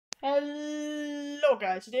Hello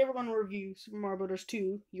guys, today we're going to review Super Mario Bros.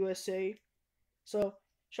 2 USA. So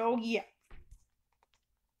yeah.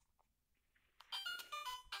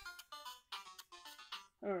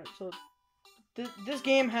 Alright, so this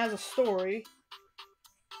game has a story.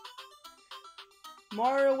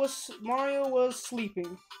 Mario was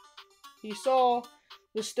sleeping. He saw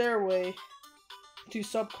the stairway to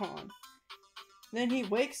Subcon. Then he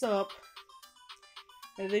wakes up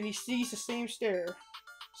and then he sees the same stairway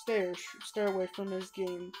from his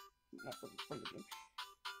game. Not from the game.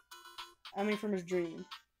 I mean from his dream.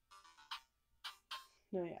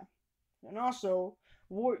 No, yeah. And also,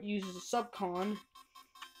 Wart uses the subcon,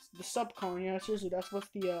 yeah, seriously, that's what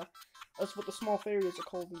the small fairies are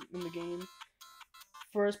called in the game,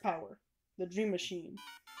 for his power, the Dream Machine.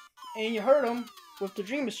 And you hurt him with the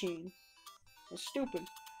Dream Machine. It's stupid.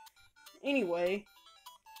 Anyway,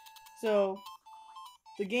 so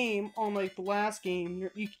the game, unlike the last game,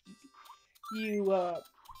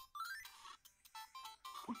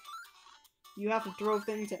 you have to throw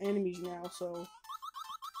things at enemies now. So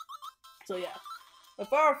yeah. The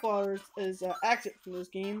Fire Flower is exit from this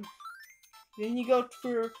game. Then you go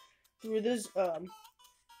through this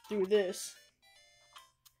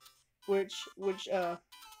which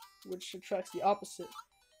attracts the opposite.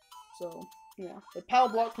 So yeah, the power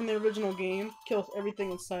block from the original game kills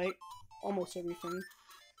everything in sight, almost everything.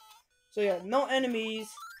 So yeah, no enemies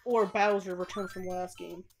or Bowser return from last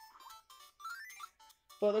game.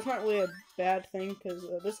 But that's not really a bad thing because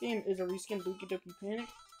this game is a reskin of Doki Doki Panic.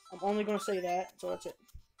 I'm only gonna say that, so that's it.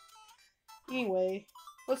 Anyway,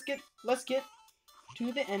 let's get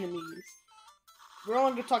to the enemies. We're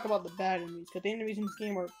only gonna talk about the bad enemies because the enemies in this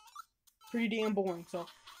game are pretty damn boring. So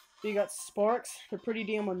you got Sparks, they're pretty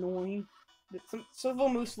damn annoying. Some of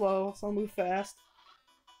them move slow, some move fast.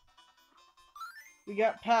 We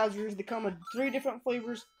got Pazzers, they come in 3 different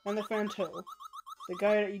flavors, and the Fanto, the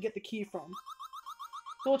guy that you get the key from.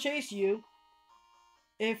 He'll chase you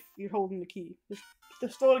if you're holding the key.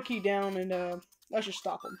 Just throw the key down and that should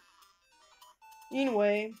stop him.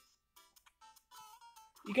 Anyway,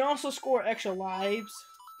 you can also score extra lives.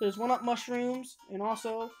 There's 1-up mushrooms, and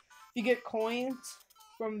also if you get coins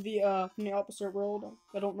from the opposite world,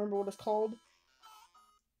 I don't remember what it's called,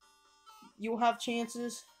 you'll have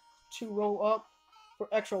chances to roll up for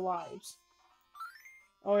extra lives.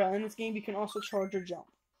 Oh yeah, in this game you can also charge or jump.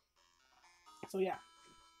 So yeah.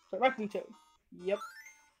 Directly to. Yep.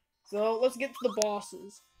 So let's get to the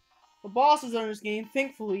bosses. The bosses in this game,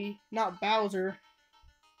 thankfully, not Bowser.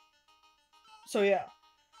 So yeah.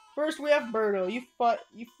 First we have Birdo. You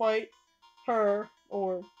fight her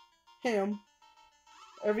or him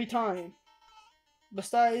every time.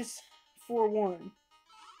 Besides 4-1.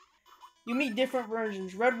 You meet different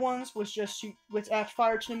versions. Red ones which add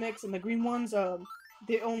fire to the mix, and the green ones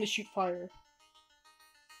they only shoot fire.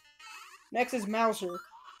 Next is Mouser.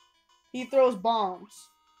 He throws bombs.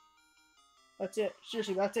 That's it.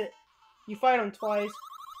 Seriously, that's it. You fight him twice.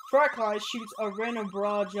 Frackleye shoots a random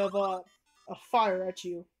barrage of fire at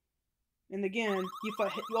you. And again, you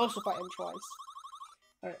also fight him twice.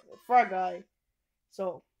 Alright, Frog Guy.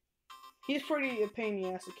 So, he's pretty a pain in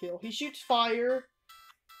the ass to kill. He shoots fire.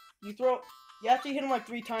 You have to hit him like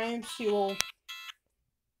 3 times. He will...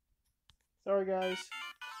 Sorry, guys.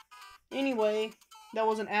 Anyway, that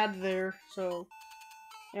was an ad there, so...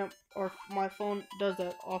 Yeah, or my phone does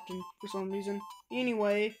that often for some reason.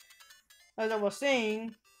 Anyway, as I was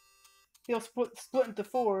saying, he'll split into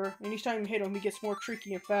 4, and each time you hit him, he gets more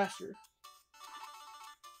tricky and faster.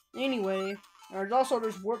 Anyway,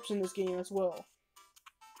 there's warps in this game as well.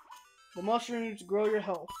 The mushrooms grow your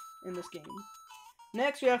health in this game.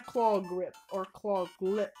 Next, we have Claw Grip, or Claw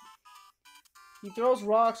Glip. He throws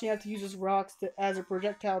rocks, and you have to use his rocks as a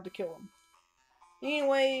projectile to kill him.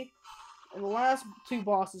 Anyway, and the last 2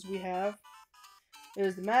 bosses we have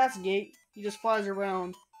is the Mask Gate. He just flies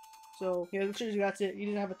around. So, yeah, that's it. He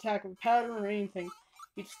doesn't have attack of a pattern or anything.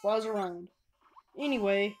 He just flies around.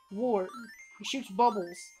 Anyway, Wart. He shoots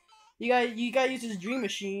bubbles. You gotta use his Dream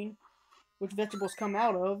Machine, which vegetables come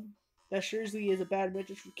out of. That seriously is a bad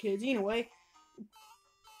message for kids. Anyway,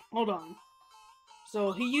 hold on.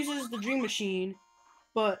 So, he uses the Dream Machine,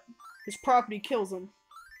 but his property kills him.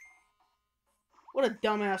 What a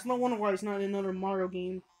dumbass. No wonder why he's not in another Mario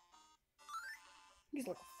game. He's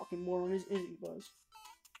like a fucking moron, isn't he, Buzz?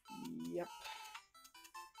 Yep.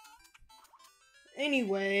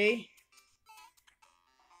 Anyway.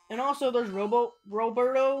 And also there's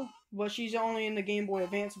Roberto, but she's only in the Game Boy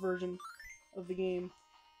Advance version of the game.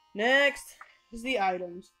 Next is the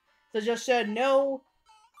items. As I just said, no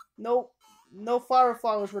flower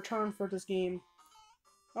flowers return for this game.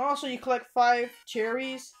 Also, you collect 5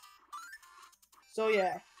 cherries. So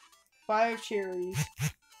yeah, 5 cherries.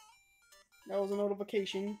 That was a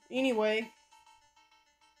notification. Anyway,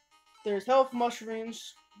 there's health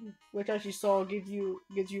mushrooms, which as you saw gives you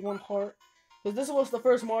 1 heart. Because this was the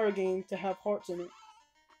first Mario game to have hearts in it.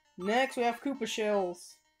 Next, we have Koopa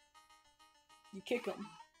shells. You kick them,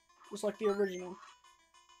 just like the original.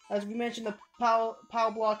 As we mentioned, the Pow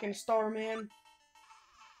Block and Starman.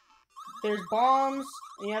 There's bombs,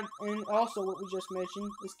 and also what we just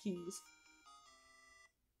mentioned is keys.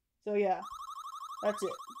 So yeah, that's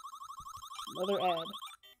it. Another ad.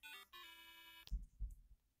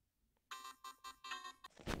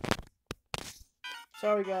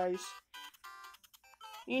 Sorry guys.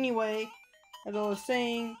 Anyway, as I was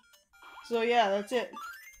saying, so yeah, that's it.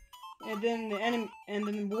 And then the enemy, and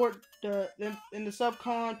then ward the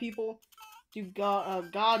subcon people, you've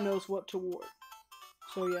got God knows what to ward.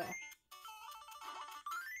 So yeah.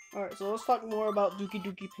 All right, so let's talk more about Doki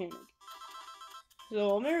Doki Panic.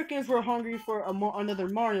 So Americans were hungry for another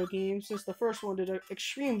Mario game since the first one did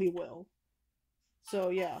extremely well. So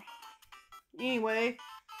yeah. Anyway,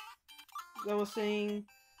 as I was saying,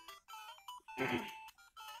 the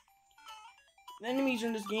enemies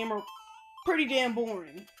in this game are pretty damn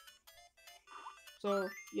boring. So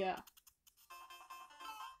yeah.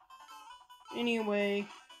 Anyway,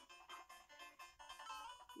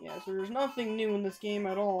 yeah, so there's nothing new in this game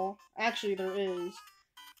at all. Actually, there is.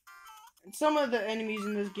 And some of the enemies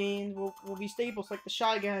in this game will be staples, like the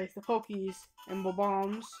Shy Guys, the Pokies, and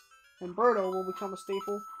Bob-ombs. And Birdo will become a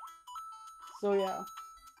staple. So yeah.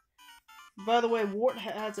 By the way, Wart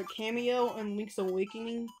has a cameo in Link's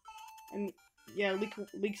Awakening. And yeah,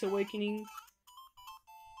 Link's Awakening.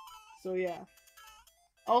 So yeah.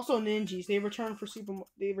 Also Ninjas, they return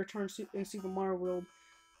in Super Mario World,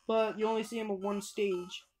 but you only see them on 1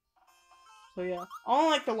 stage. So yeah,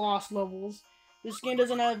 unlike the Lost levels, this game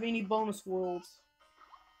doesn't have any bonus worlds.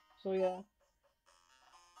 So yeah.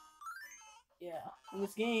 Yeah, in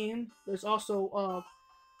this game, there's also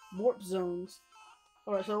warp zones.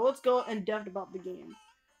 Alright, so let's go in depth about the game.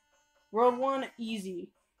 World 1,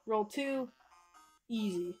 easy. World 2,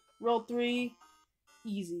 easy. World 3,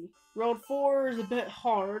 easy. World 4 is a bit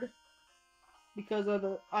hard because of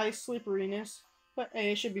the ice slipperiness, but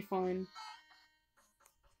hey, it should be fine.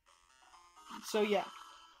 So yeah.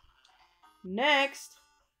 Next,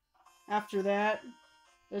 after that,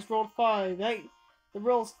 there's World 5. The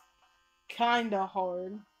world's kinda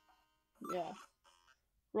hard. Yeah.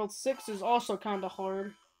 World 6 is also kinda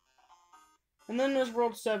hard. And then there's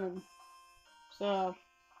World 7. So,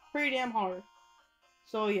 pretty damn hard.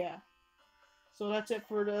 So yeah. So that's it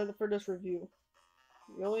for this review.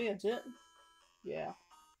 Really? That's it? Yeah.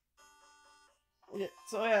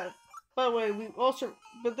 So yeah. By the way,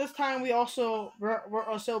 but this time we also wrote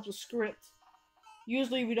ourselves a script.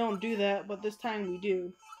 Usually we don't do that, but this time we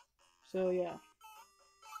do. So yeah.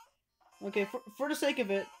 Okay, for the sake of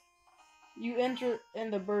it, you enter in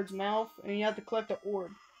the bird's mouth and you have to collect an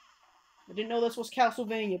orb. I didn't know this was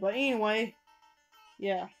Castlevania, but anyway,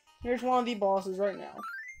 yeah. Here's one of the bosses right now.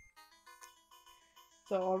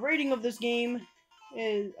 So, a rating of this game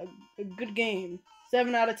is a good game.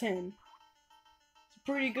 7 out of 10. It's a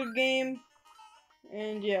pretty good game.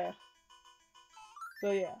 And yeah.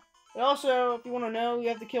 So yeah. But also, if you want to know, you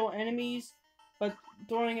have to kill enemies by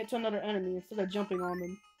throwing it to another enemy instead of jumping on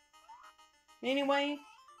them. Anyway,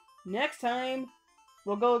 next time,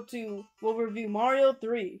 we'll review Mario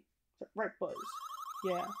 3. Right, Buzz?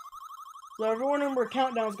 Yeah. So everyone remember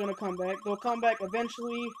Countdown's gonna come back. They'll come back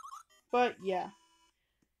eventually. But yeah.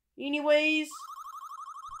 Anyways.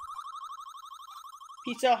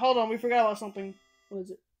 Peace out. Hold on, we forgot about something. What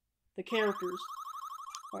is it? The characters.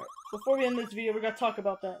 Alright, before we end this video, we gotta talk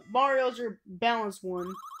about that. Mario's your balanced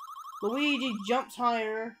one. Luigi jumps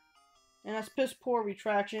higher, and has piss poor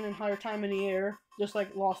retraction and higher time in the air, just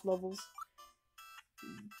like Lost levels.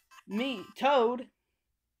 Toad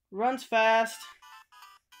runs fast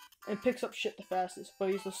and picks up shit the fastest, but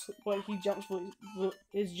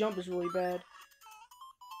his jump is really bad.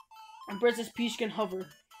 And Princess Peach can hover.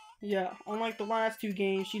 Yeah, unlike the last 2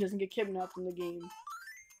 games, she doesn't get kidnapped in the game.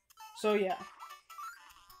 So yeah.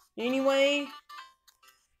 Anyway,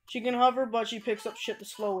 she can hover, but she picks up shit the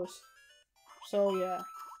slowest. So yeah.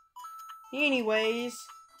 Anyways,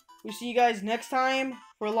 we see you guys next time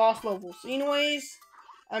for Lost levels.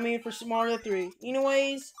 For Mario 3.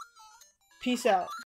 Anyways, peace out.